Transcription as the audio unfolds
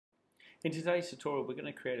In today's tutorial, we're going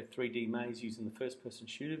to create a 3D maze using the first-person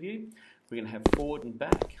shooter view. We're going to have forward and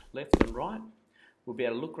back, left and right. We'll be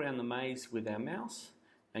able to look around the maze with our mouse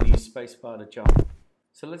and use spacebar to jump.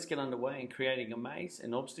 So let's get underway in creating a maze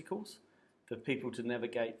and obstacles for people to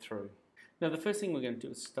navigate through. Now the first thing we're going to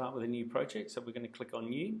do is start with a new project. So we're going to click on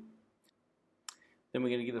New. Then we're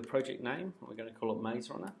going to give the project name. We're going to call it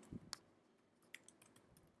Maze Runner.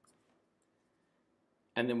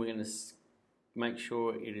 And then we're going to make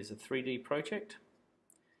sure it is a 3D project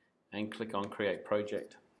and click on Create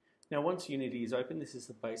Project. Now once Unity is open, this is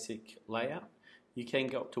the basic layout. You can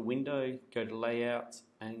go up to Window, go to Layouts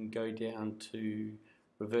and go down to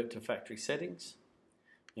Revert to Factory Settings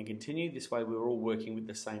and continue. This way we're all working with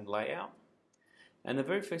the same layout. And the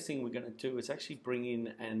very first thing we're going to do is actually bring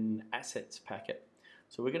in an assets packet.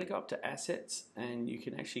 So we're going to go up to Assets and you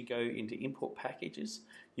can actually go into Import Packages.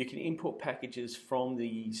 You can import packages from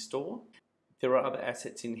the store. There are other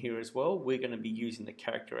assets in here as well. We're going to be using the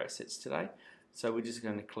character assets today, so we're just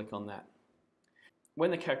going to click on that.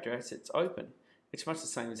 When the character assets open, it's much the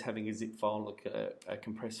same as having a zip file, like a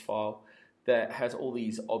compressed file that has all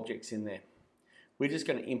these objects in there. We're just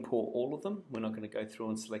going to import all of them. We're not going to go through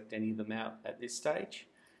and select any of them out at this stage.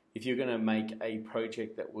 If you're going to make a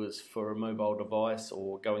project that was for a mobile device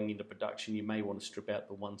or going into production, you may want to strip out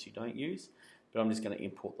the ones you don't use, but I'm just going to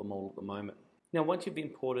import them all at the moment. Now once you've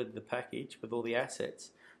imported the package with all the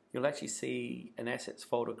assets, you'll actually see an assets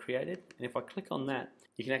folder created, and if I click on that,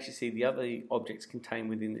 you can actually see the other objects contained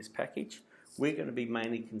within this package. We're going to be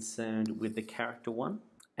mainly concerned with the character one,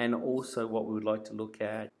 and also what we would like to look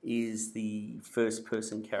at is the first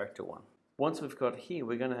person character one. Once we've got here,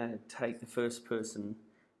 we're going to take the first person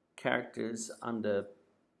characters under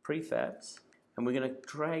Prefabs, and we're going to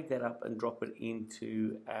drag that up and drop it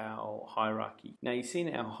into our hierarchy. Now you see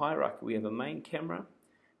in our hierarchy we have a main camera,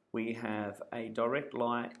 we have a direct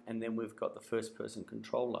light, and then we've got the first person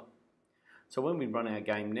controller. So when we run our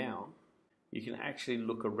game now, you can actually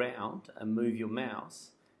look around and move your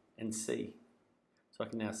mouse and see. So I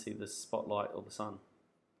can now see the spotlight or the sun.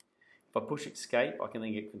 If I push escape, I can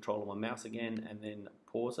then get control of my mouse again and then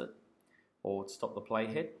pause it or stop the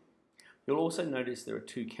playhead. You'll also notice there are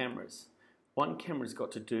two cameras. One camera's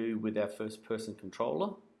got to do with our first person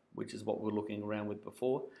controller, which is what we were looking around with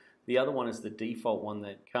before. The other one is the default one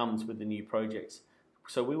that comes with the new projects.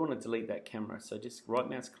 So we want to delete that camera. So just right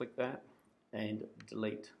mouse click that and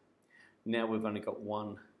delete. Now we've only got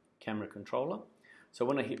one camera controller. So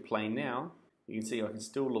when I hit play now, you can see I can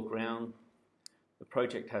still look around. The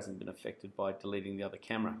project hasn't been affected by deleting the other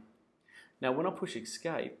camera. Now when I push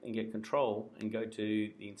escape and get control and go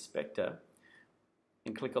to the inspector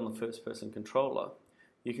and click on the first person controller,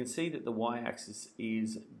 you can see that the y-axis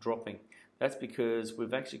is dropping. That's because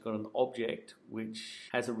we've actually got an object which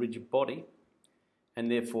has a rigid body and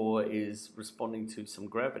therefore is responding to some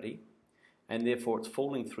gravity, and therefore it's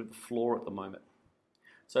falling through the floor at the moment.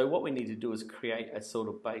 So what we need to do is create a sort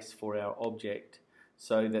of base for our object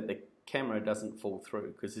so that the camera doesn't fall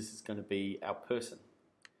through, because this is going to be our person.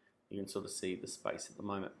 You can sort of see the space at the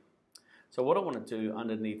moment. So what I want to do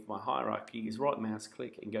underneath my hierarchy is right mouse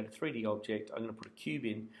click and go to 3D object. I'm going to put a cube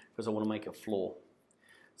in because I want to make a floor.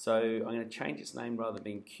 So I'm going to change its name rather than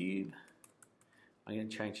being cube. I'm going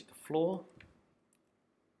to change it to floor.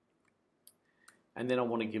 And then I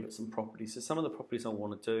want to give it some properties. So some of the properties I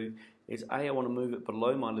want to do is I want to move it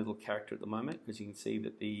below my little character at the moment, because you can see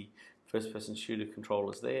that the first person shooter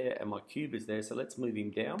controller is there and my cube is there. So let's move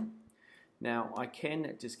him down. Now I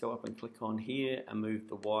can just go up and click on here and move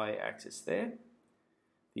the y-axis there.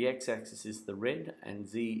 The x-axis is the red and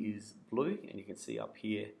z is blue, and you can see up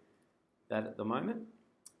here that at the moment.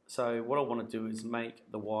 So what I want to do is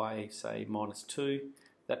make the y say -2.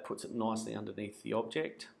 That puts it nicely underneath the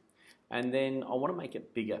object. And then I want to make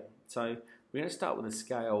it bigger. So we're going to start with a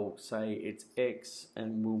scale, say it's x,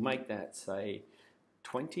 and we'll make that say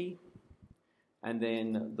 20. And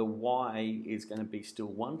then the y is going to be still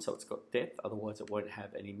 1, so it's got depth, otherwise it won't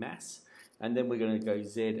have any mass. And then we're going to go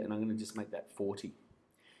z, and I'm going to just make that 40.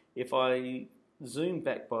 If I zoom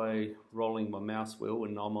back by rolling my mouse wheel,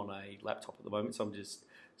 and I'm on a laptop at the moment, so I'm just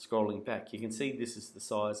scrolling back, you can see this is the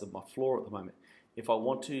size of my floor at the moment. If I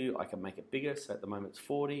want to, I can make it bigger, so at the moment it's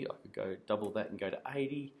 40. I could go double that and go to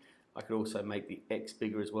 80. I could also make the x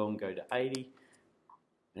bigger as well and go to 80.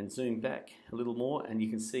 And zoom back a little more, and you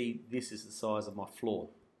can see this is the size of my floor.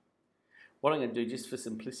 What I'm going to do, just for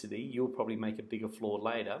simplicity, you'll probably make a bigger floor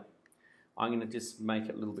later. I'm going to just make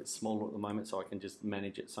it a little bit smaller at the moment so I can just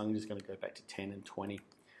manage it. So I'm just going to go back to 10 and 20.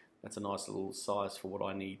 That's a nice little size for what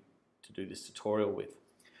I need to do this tutorial with.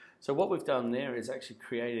 So what we've done there is actually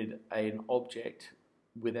created an object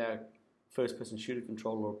with our first person shooter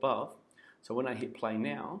controller above. So when I hit play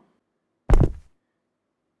now,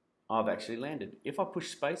 I've actually landed. If I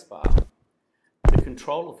push spacebar, the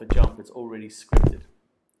controller for jump is already scripted.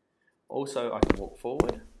 Also, I can walk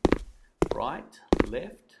forward, right,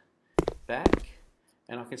 left, back,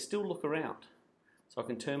 and I can still look around. So I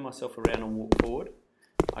can turn myself around and walk forward.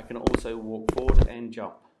 I can also walk forward and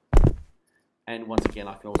jump. And once again,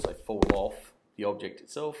 I can also fall off the object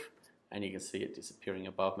itself, and you can see it disappearing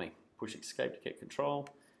above me. Push escape to get control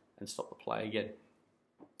and stop the play again.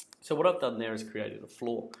 So what I've done there is created a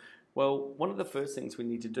floor. Well, one of the first things we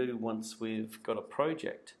need to do once we've got a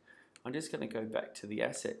project, I'm just going to go back to the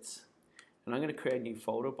assets. And I'm going to create a new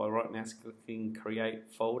folder by right mouse clicking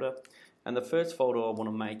create folder. And the first folder I want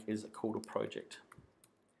to make is called a project.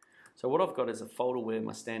 So what I've got is a folder where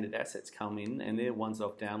my standard assets come in, and they're ones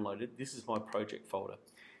I've downloaded. This is my project folder.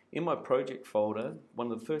 In my project folder,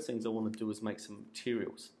 one of the first things I want to do is make some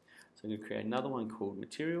materials. So I'm going to create another one called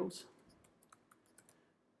materials.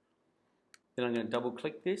 Then I'm going to double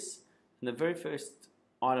click this, and the very first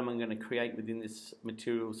item I'm going to create within this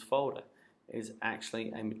materials folder is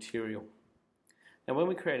actually a material. Now when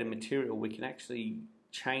we create a material, we can actually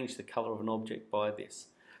change the color of an object by this.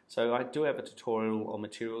 So I do have a tutorial on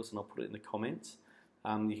materials, and I'll put it in the comments.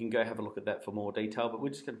 You can go have a look at that for more detail, but we're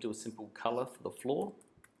just going to do a simple color for the floor.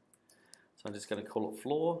 So I'm just going to call it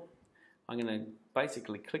floor. I'm going to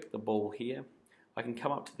basically click the ball here. I can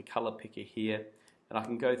come up to the color picker here, and I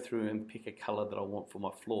can go through and pick a color that I want for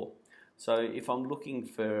my floor. So if I'm looking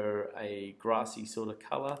for a grassy sort of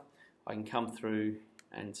color, I can come through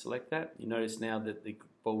and select that. You notice now that the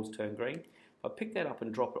ball's turned green. If I pick that up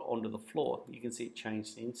and drop it onto the floor, you can see it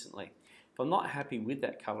changed instantly. If I'm not happy with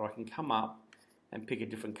that color, I can come up and pick a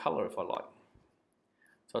different color if I like.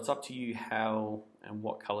 So it's up to you how and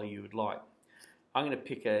what color you would like. I'm going to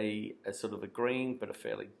pick a sort of a green, but a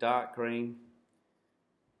fairly dark green.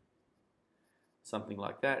 Something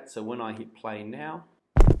like that. So when I hit play now,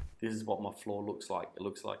 this is what my floor looks like. It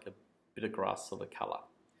looks like a bit of grass sort of color.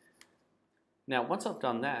 Now once I've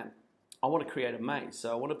done that, I want to create a maze.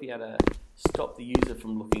 So I want to be able to stop the user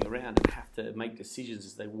from looking around and have to make decisions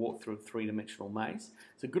as they walk through a three-dimensional maze.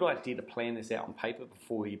 It's a good idea to plan this out on paper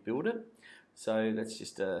before you build it. So that's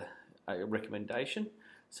just a recommendation.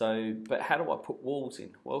 So, but how do I put walls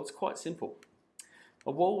in? Well, it's quite simple.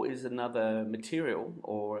 A wall is another material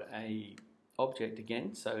or a object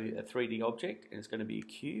again, so a 3D object, and it's going to be a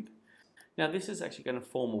cube. Now this is actually going to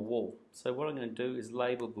form a wall. So what I'm going to do is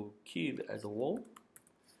label the cube as a wall.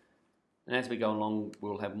 And as we go along,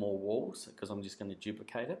 we'll have more walls because I'm just going to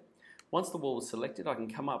duplicate it. Once the wall is selected, I can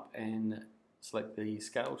come up and select the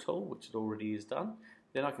scale tool, which it already is done.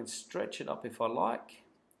 Then I can stretch it up if I like.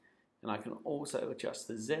 And I can also adjust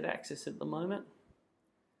the Z axis at the moment.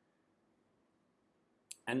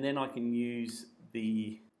 And then I can use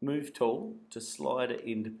the move tool to slide it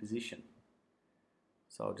into position.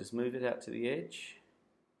 So I'll just move it out to the edge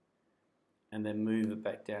and then move it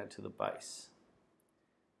back down to the base.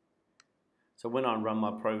 So when I run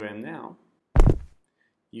my program now,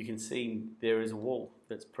 you can see there is a wall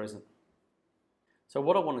that's present. So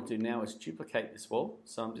what I want to do now is duplicate this wall.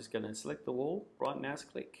 So I'm just going to select the wall, right mouse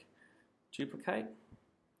click, duplicate.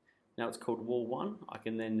 Now it's called wall 1. I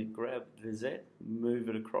can then grab the Z, move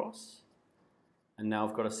it across, and now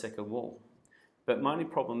I've got a second wall. But my only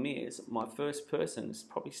problem is my first person is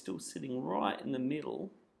probably still sitting right in the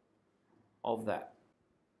middle of that.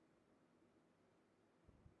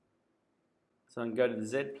 So I can go to the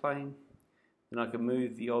Z plane, then I can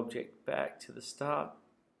move the object back to the start.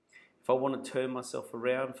 If I want to turn myself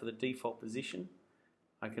around for the default position,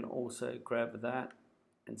 I can also grab that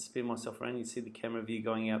and spin myself around. You see the camera view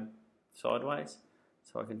going out sideways.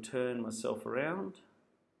 So I can turn myself around.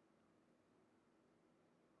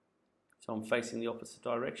 So I'm facing the opposite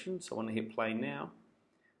direction. So when I hit play now,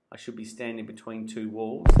 I should be standing between two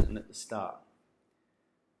walls and at the start.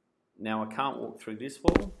 Now I can't walk through this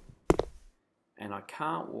wall, and I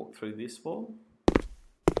can't walk through this wall,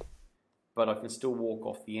 but I can still walk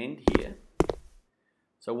off the end here.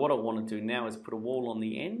 So what I want to do now is put a wall on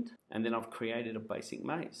the end, and then I've created a basic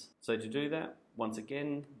maze. So to do that, once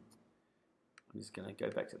again, I'm just going to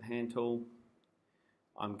go back to the hand tool.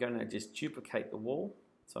 I'm going to just duplicate the wall.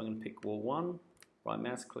 So I'm going to pick wall 1, right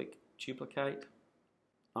mouse click, duplicate.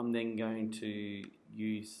 I'm then going to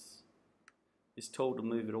use this tool to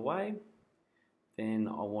move it away. Then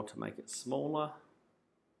I want to make it smaller.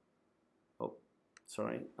 Oh,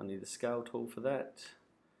 sorry, I need the scale tool for that.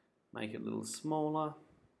 Make it a little smaller.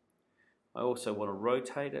 I also want to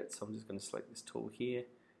rotate it, so I'm just going to select this tool here,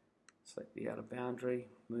 select the outer boundary,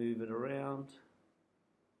 move it around.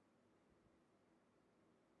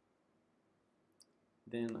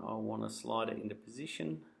 Then I want to slide it into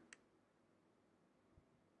position.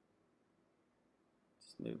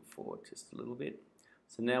 Just move forward just a little bit.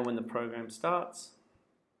 So now when the program starts,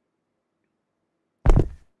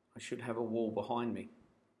 I should have a wall behind me.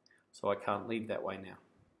 So I can't leave that way now.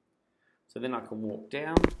 So then I can walk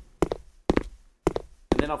down.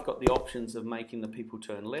 And then I've got the options of making the people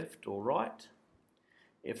turn left or right.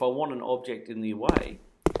 If I want an object in the way,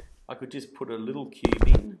 I could just put a little cube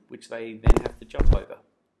in, which they then have to jump over.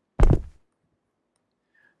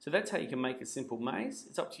 So that's how you can make a simple maze.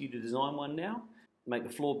 It's up to you to design one now. Make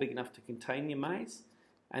the floor big enough to contain your maze,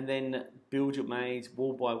 and then build your maze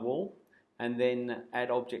wall by wall, and then add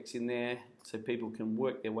objects in there so people can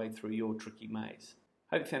work their way through your tricky maze.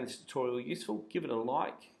 Hope you found this tutorial useful. Give it a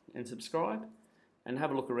like and subscribe, and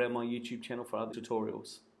have a look around my YouTube channel for other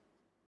tutorials.